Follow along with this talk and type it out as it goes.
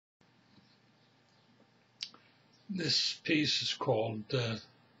This piece is called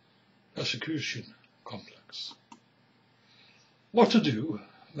Persecution Complex. What to do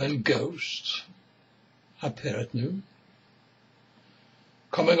when ghosts appear at noon?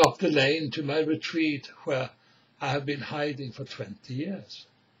 Coming up the lane to my retreat where I have been hiding for 20 years.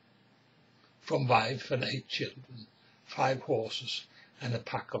 From wife and 8 children, 5 horses and a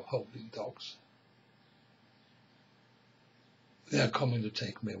pack of holding dogs. They are coming to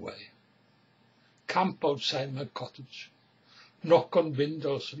take me away. Camp outside my cottage, knock on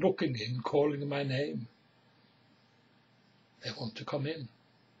windows, looking in, calling my name. They want to come in.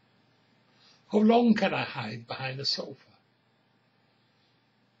 How long can I hide behind a sofa?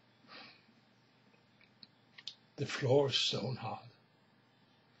 The floor is stone hard.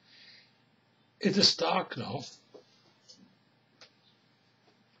 It is dark now,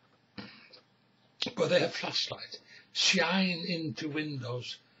 but they have flashlights, shine into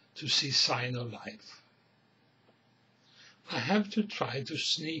windows to see sign of life. I have to try to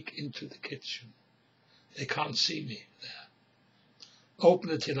sneak into the kitchen. They can't see me there. Open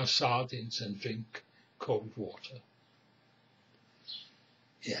a tin of sardines and drink cold water.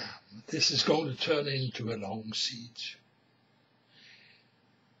 Yeah, this is going to turn into a long siege.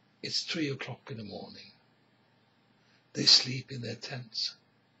 It's 3 o'clock in the morning. They sleep in their tents.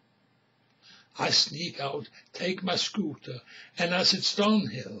 I sneak out, take my scooter, and as it's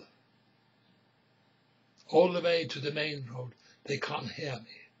downhill, all the way to the main road, they can't hear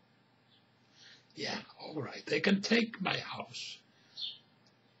me. Yeah, all right, they can take my house.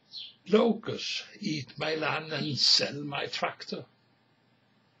 Locusts eat my land and sell my tractor.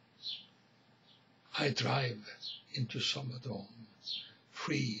 I drive into summer dawn,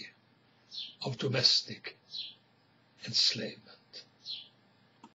 free of domestic enslavement.